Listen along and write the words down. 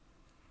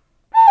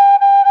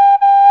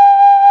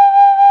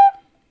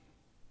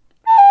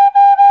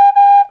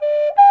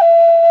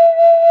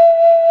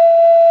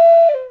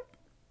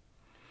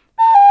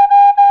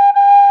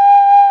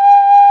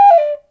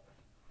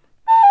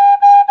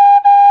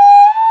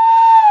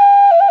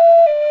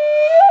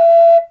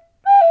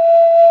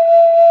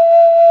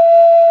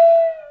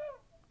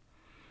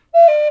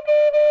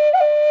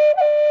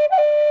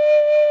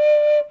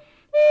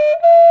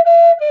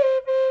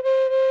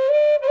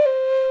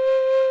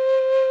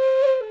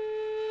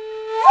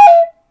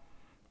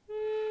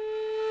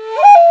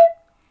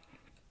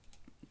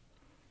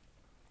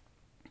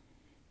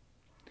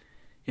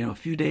a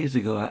few days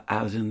ago,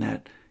 I was in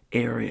that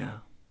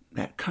area,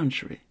 that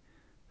country,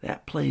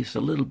 that place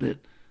a little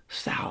bit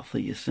south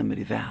of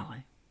Yosemite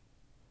Valley.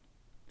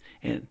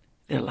 And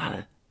there are a lot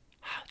of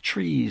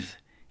trees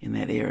in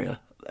that area.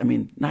 I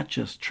mean, not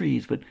just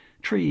trees, but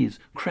trees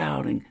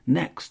crowding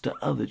next to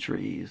other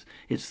trees.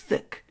 It's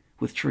thick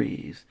with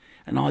trees.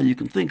 And all you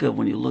can think of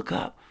when you look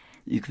up,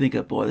 you can think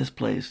of, boy, this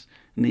place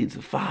needs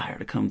a fire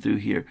to come through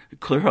here to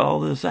clear all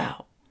this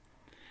out.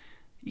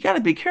 You got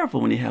to be careful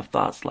when you have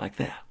thoughts like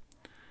that.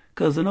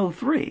 Because in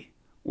 '03,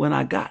 when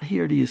I got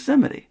here to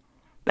Yosemite,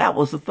 that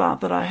was the thought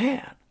that I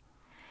had.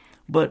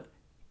 But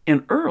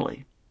in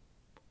early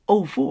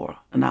 '04,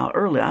 and now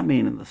early I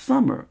mean in the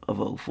summer of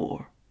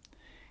 '04,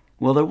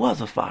 well, there was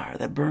a fire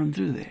that burned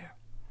through there.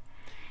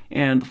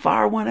 And the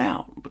fire went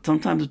out, but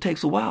sometimes it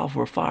takes a while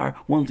for a fire,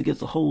 once it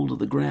gets a hold of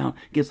the ground,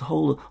 gets a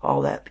hold of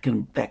all that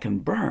can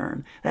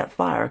burn. That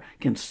fire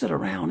can sit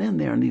around in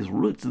there in these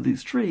roots of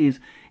these trees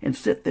and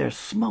sit there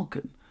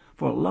smoking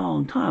for a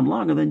long time,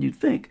 longer than you'd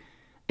think.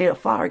 A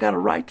fire got a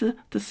right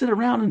to sit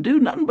around and do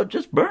nothing but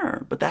just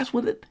burn, but that's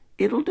what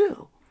it'll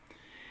do.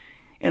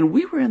 And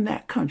we were in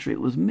that country.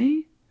 It was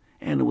me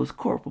and it was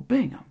Corporal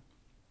Bingham.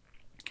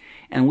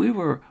 And we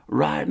were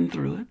riding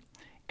through it.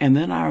 And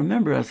then I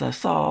remember as I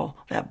saw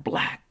that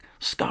black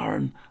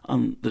scarring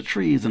on the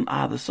trees on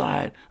either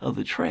side of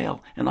the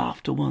trail and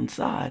off to one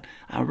side,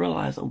 I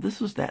realized, oh, this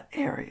was that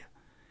area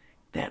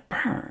that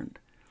burned.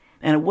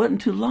 And it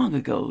wasn't too long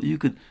ago you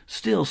could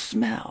still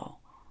smell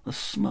the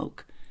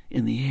smoke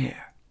in the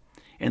air.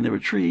 And there were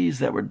trees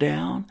that were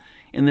down,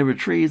 and there were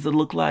trees that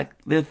looked like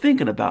they're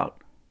thinking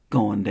about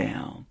going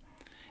down.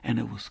 And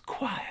it was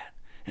quiet,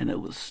 and it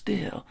was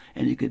still,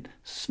 and you could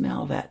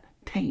smell that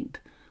taint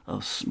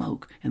of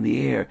smoke in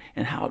the air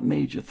and how it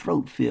made your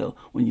throat feel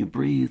when you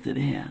breathed it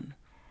in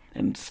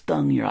and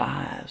stung your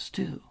eyes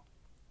too.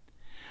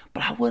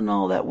 But I wasn't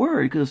all that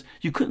worried because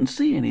you couldn't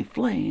see any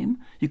flame.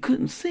 You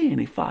couldn't see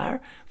any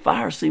fire.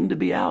 Fire seemed to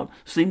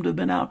have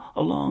been out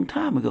a long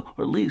time ago,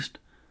 or at least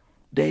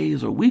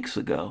days or weeks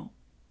ago.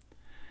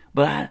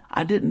 But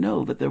I didn't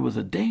know that there was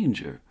a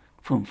danger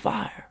from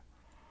fire,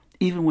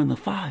 even when the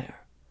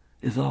fire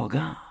is all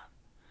gone.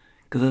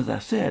 Because as I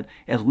said,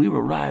 as we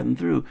were riding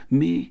through,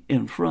 me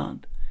in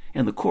front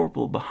and the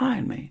corporal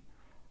behind me,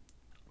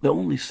 the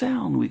only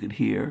sound we could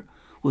hear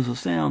was the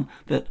sound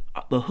that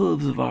the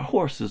hooves of our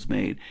horses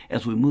made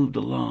as we moved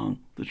along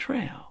the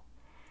trail.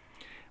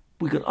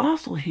 We could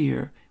also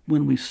hear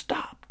when we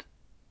stopped,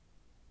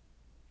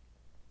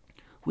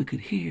 we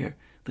could hear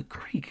the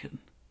creaking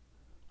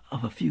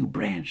of a few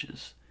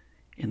branches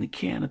in the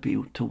canopy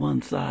to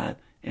one side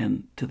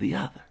and to the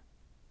other.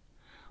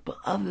 But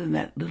other than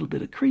that little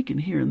bit of creaking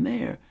here and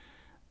there,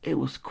 it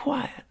was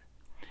quiet.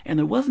 And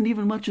there wasn't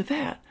even much of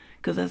that,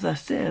 because as I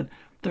said,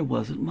 there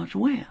wasn't much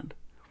wind.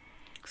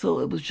 So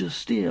it was just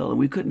still, and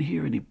we couldn't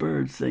hear any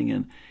birds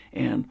singing,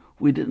 and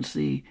we didn't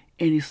see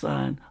any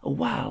sign of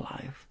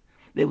wildlife.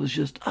 It was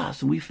just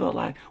us, and we felt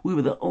like we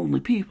were the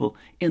only people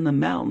in the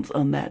mountains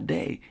on that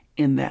day,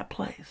 in that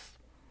place.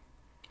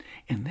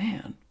 And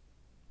then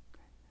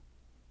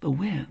the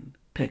wind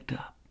picked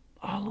up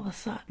all of a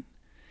sudden,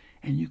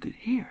 and you could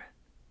hear it.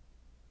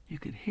 You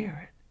could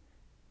hear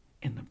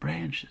it in the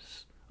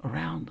branches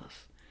around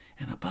us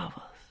and above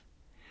us.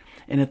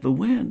 And if the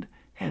wind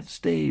had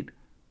stayed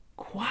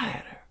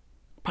quieter,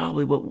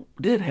 probably what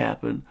did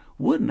happen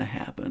wouldn't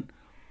have happened.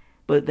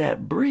 But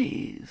that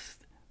breeze,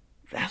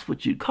 that's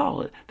what you'd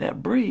call it,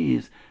 that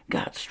breeze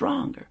got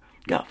stronger,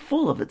 got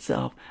full of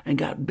itself, and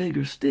got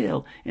bigger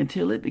still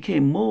until it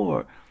became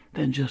more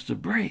than just a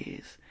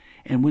breeze.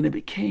 And when it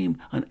became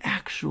an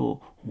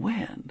actual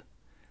wind,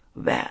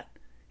 that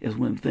is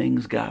when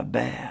things got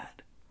bad.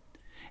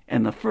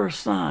 And the first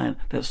sign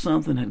that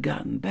something had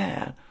gotten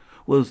bad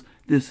was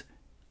this,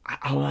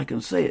 all I can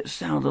say, it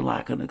sounded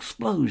like an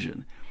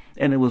explosion.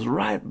 And it was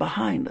right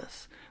behind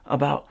us,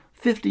 about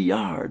 50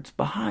 yards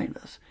behind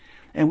us.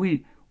 And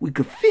we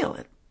could feel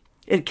it.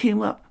 It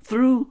came up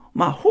through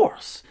my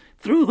horse,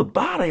 through the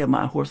body of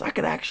my horse. I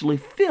could actually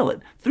feel it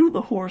through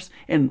the horse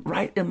and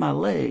right in my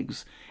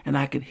legs. And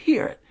I could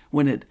hear it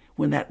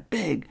when that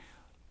big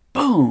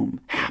boom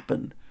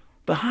happened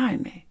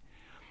behind me.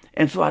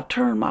 And so I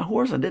turned my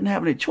horse. I didn't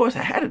have any choice.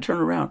 I had to turn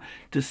around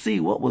to see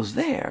what was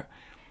there.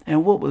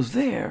 And what was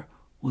there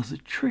was a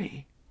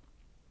tree.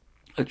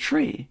 A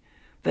tree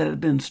that had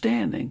been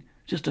standing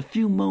just a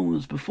few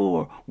moments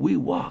before we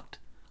walked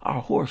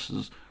our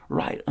horses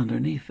right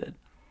underneath it.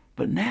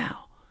 But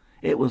now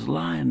it was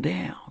lying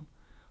down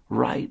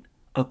right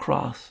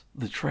across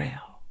the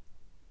trail.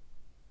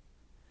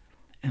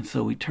 And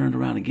so we turned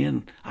around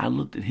again. I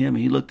looked at him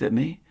and he looked at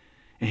me.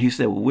 And he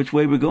said, well, which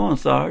way we going,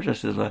 Sarge? I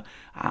said, well,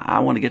 I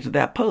want to get to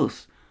that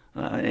post.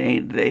 There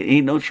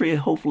ain't no tree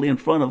hopefully in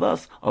front of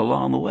us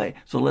along the way.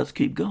 So let's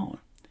keep going.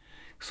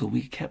 So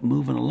we kept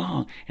moving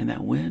along, and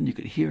that wind, you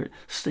could hear it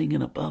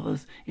singing above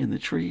us in the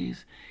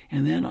trees.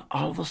 And then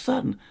all of a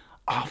sudden,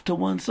 off to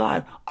one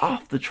side,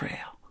 off the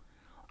trail,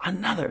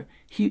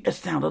 it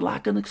sounded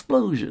like an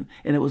explosion.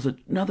 And it was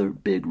another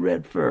big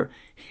red fir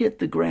hit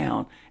the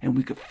ground, and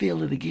we could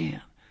feel it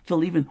again.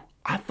 Feel even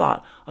I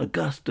thought a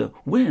gust of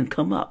wind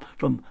come up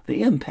from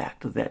the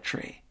impact of that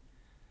tree.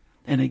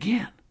 And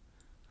again,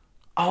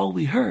 all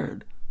we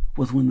heard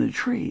was when the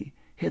tree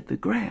hit the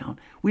ground.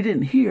 We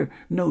didn't hear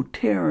no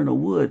tearing of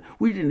wood.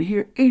 We didn't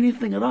hear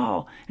anything at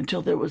all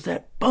until there was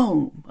that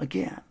boom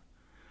again.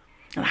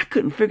 And I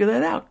couldn't figure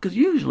that out, because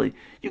usually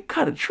you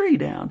cut a tree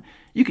down,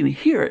 you can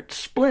hear it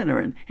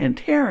splintering and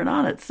tearing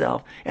on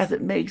itself as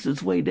it makes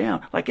its way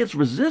down, like it's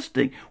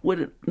resisting what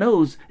it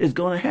knows is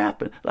going to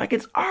happen, like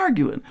it's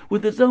arguing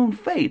with its own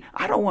fate.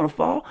 I don't want to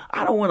fall.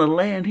 I don't want to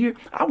land here.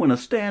 I want to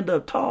stand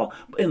up tall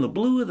in the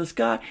blue of the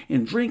sky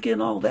and drink in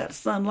all that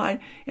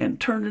sunlight and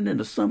turn it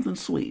into something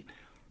sweet.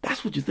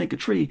 That's what you think a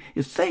tree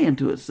is saying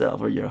to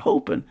itself, or you're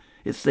hoping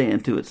it's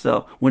saying to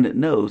itself when it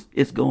knows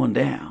it's going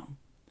down.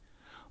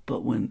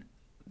 But when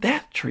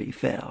that tree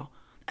fell,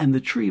 and the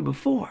tree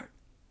before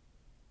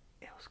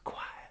it was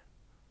quiet.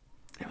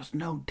 There was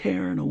no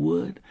tearing of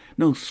wood,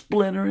 no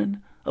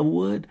splintering of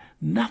wood,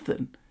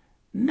 nothing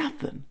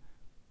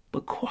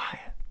but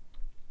quiet.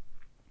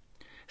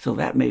 So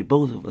that made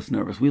both of us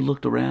nervous. We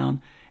looked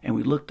around, and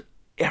we looked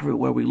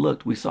everywhere we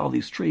looked. We saw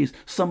these trees,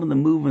 some of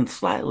them moving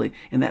slightly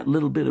in that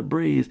little bit of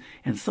breeze,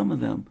 and some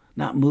of them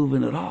not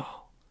moving at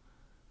all.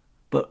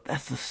 But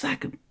that's the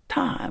second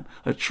time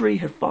a tree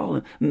had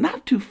fallen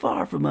not too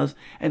far from us,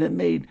 and it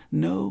made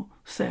no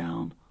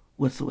sound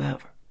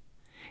whatsoever.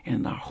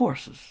 And our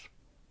horses,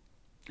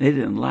 they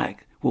didn't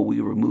like what we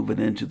were moving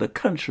into, the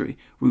country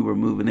we were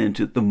moving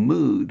into, the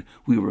mood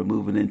we were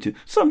moving into.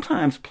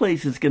 Sometimes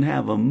places can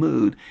have a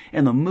mood,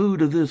 and the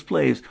mood of this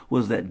place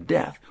was that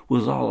death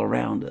was all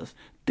around us.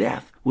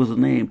 Death was the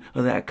name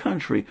of that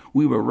country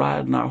we were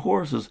riding our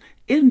horses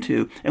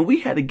into, and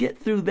we had to get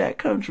through that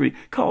country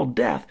called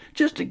death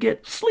just to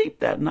get sleep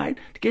that night,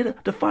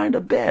 to find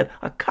a bed,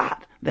 a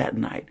cot that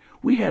night.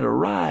 We had to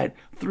ride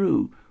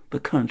through the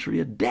country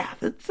of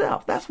death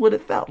itself. That's what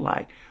it felt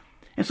like.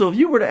 And so if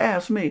you were to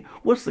ask me,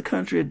 what's the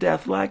country of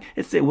death like?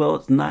 It'd say, well,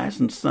 it's nice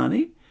and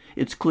sunny.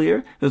 It's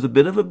clear. There's a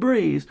bit of a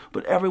breeze,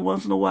 but every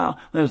once in a while,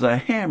 there's a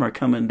hammer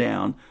coming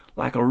down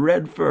like a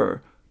red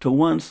fur to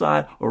one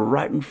side or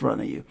right in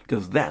front of you,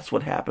 because that's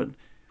what happened.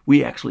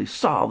 We actually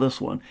saw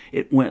this one.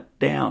 It went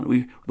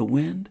down. The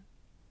wind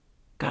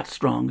got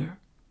stronger,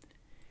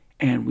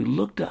 and we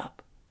looked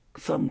up.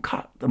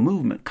 The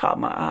movement caught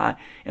my eye,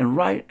 and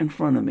right in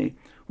front of me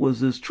was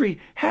this tree.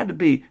 Had to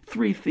be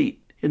 3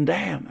 feet in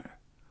diameter,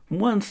 from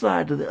one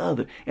side to the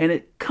other, and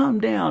it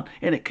come down,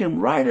 and it came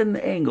right in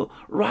the angle,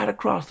 right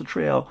across the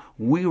trail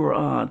we were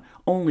on,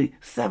 only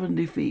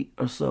 70 feet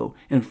or so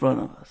in front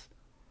of us.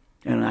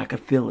 And I could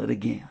feel it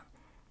again.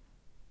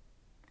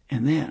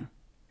 And then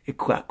it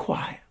got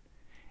quiet.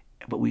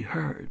 But we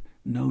heard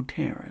no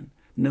tearing,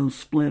 no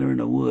splintering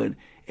of wood.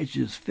 It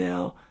just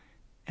fell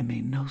and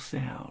made no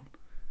sound.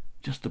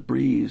 Just a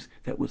breeze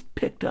that was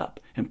picked up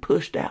and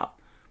pushed out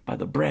by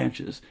the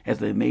branches as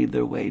they made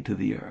their way to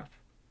the earth.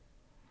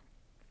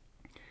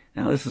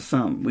 Now this is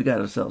something. We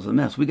got ourselves a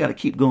mess. We got to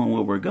keep going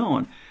where we're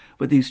going.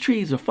 But these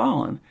trees are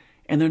falling,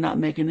 and they're not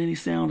making any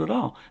sound at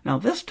all. Now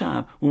this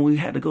time, when we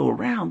had to go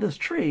around this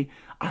tree,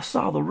 I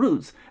saw the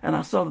roots, and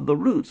I saw that the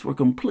roots were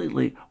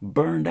completely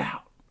burned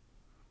out.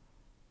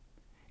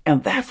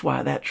 And that's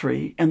why that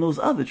tree and those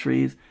other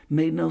trees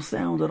made no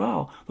sound at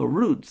all. The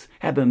roots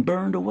had been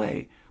burned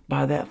away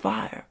by that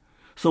fire.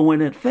 So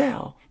when it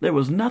fell, there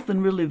was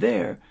nothing really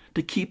there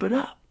to keep it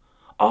up.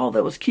 All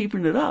that was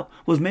keeping it up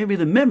was maybe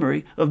the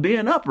memory of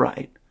being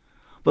upright.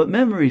 But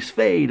memories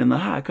fade in the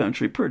high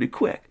country pretty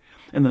quick.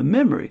 And the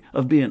memory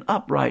of being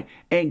upright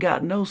ain't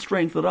got no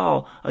strength at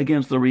all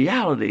against the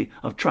reality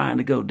of trying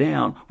to go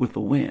down with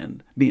the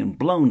wind, being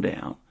blown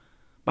down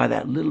by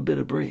that little bit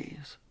of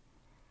breeze.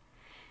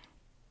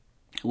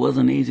 It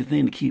wasn't an easy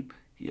thing to keep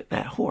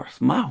that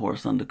horse, my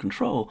horse, under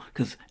control,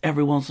 because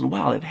every once in a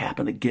while it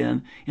happened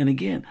again and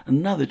again.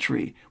 Another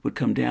tree would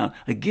come down.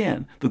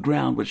 Again, the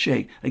ground would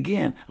shake.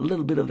 Again, a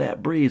little bit of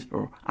that breeze,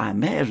 or I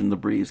imagine the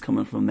breeze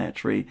coming from that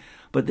tree.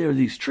 But there are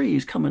these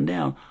trees coming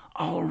down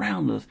all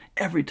around us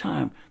every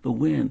time the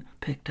wind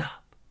picked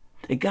up.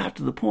 It got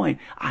to the point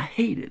I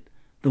hated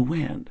the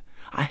wind.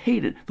 I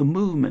hated the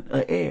movement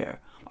of air.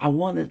 I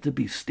wanted it to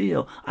be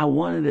still. I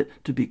wanted it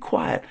to be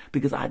quiet,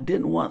 because I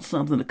didn't want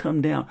something to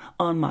come down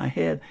on my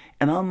head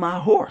and on my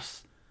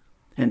horse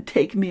and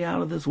take me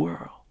out of this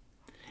world.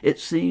 It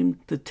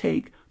seemed to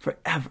take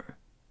forever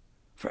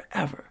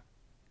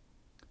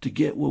to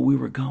get where we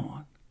were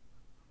going.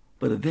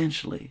 But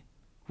eventually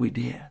we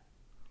did.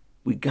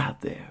 We got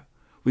there.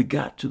 We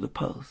got to the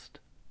post.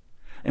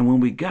 And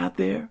when we got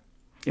there,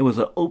 it was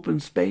an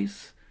open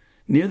space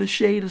near the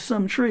shade of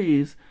some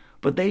trees,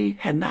 but they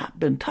had not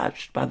been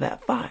touched by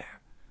that fire.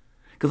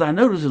 Because I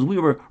noticed as we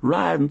were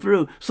riding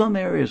through, some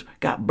areas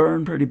got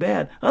burned pretty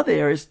bad. Other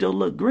areas still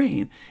looked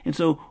green. And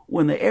so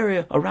when the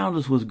area around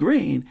us was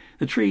green,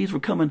 the trees were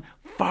coming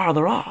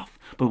farther off.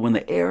 But when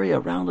the area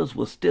around us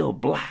was still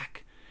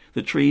black,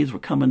 the trees were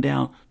coming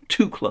down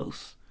too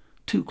close,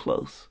 too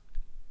close,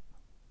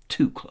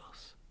 too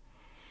close.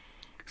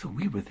 So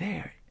we were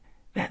there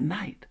that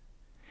night.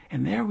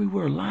 And there we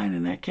were lying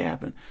in that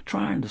cabin,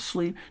 trying to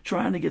sleep,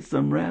 trying to get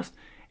some rest.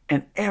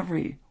 And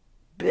every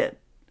bit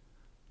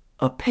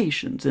of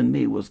patience in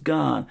me was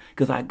gone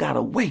because I got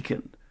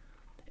awakened.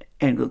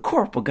 And the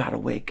corporal got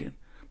awakened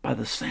by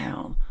the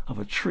sound of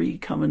a tree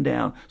coming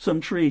down,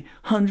 some tree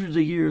hundreds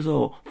of years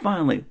old,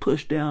 finally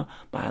pushed down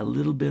by a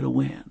little bit of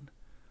wind.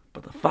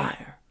 But the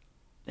fire,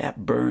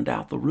 that burned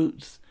out the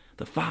roots.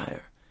 The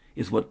fire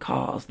is what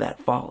caused that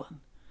falling.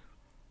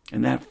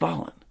 And that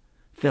falling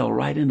fell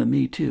right into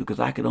me too, because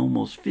I could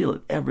almost feel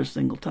it every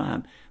single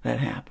time that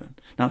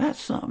happened. Now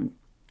that's something.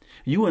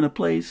 You in a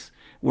place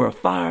where a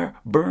fire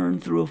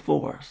burned through a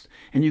forest,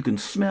 and you can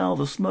smell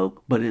the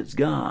smoke, but it's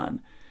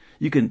gone.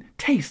 You can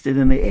taste it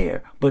in the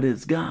air, but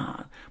it's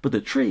gone. But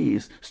the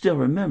trees still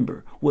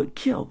remember what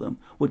killed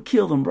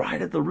them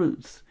right at the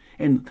roots.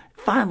 And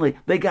finally,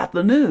 they got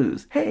the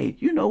news. Hey,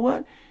 you know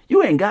what?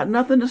 You ain't got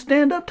nothing to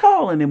stand up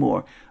tall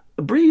anymore.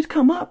 A breeze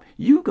come up,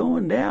 you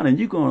going down, and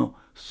you going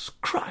to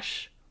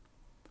crush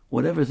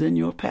whatever's in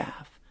your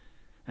path.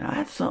 Now,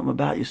 that's something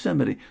about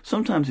Yosemite.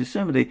 Sometimes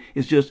Yosemite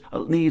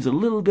needs a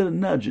little bit of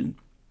nudging.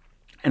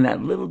 And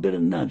that little bit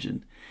of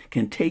nudging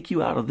can take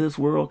you out of this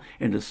world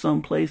into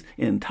some place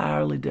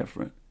entirely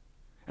different.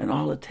 And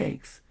all it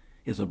takes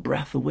is a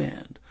breath of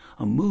wind,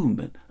 a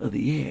movement of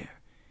the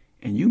air,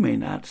 and you may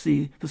not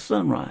see the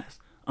sunrise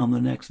on the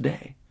next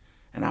day.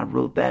 And I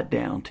wrote that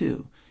down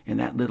too in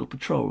that little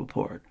patrol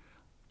report.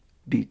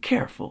 Be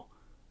careful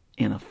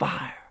in a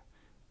fire.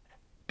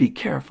 Be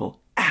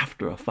careful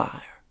after a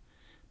fire.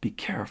 Be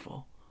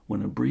careful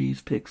when a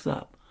breeze picks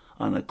up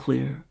on a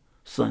clear,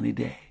 sunny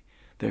day.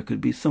 There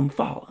could be some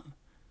falling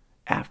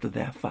after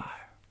that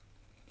fire.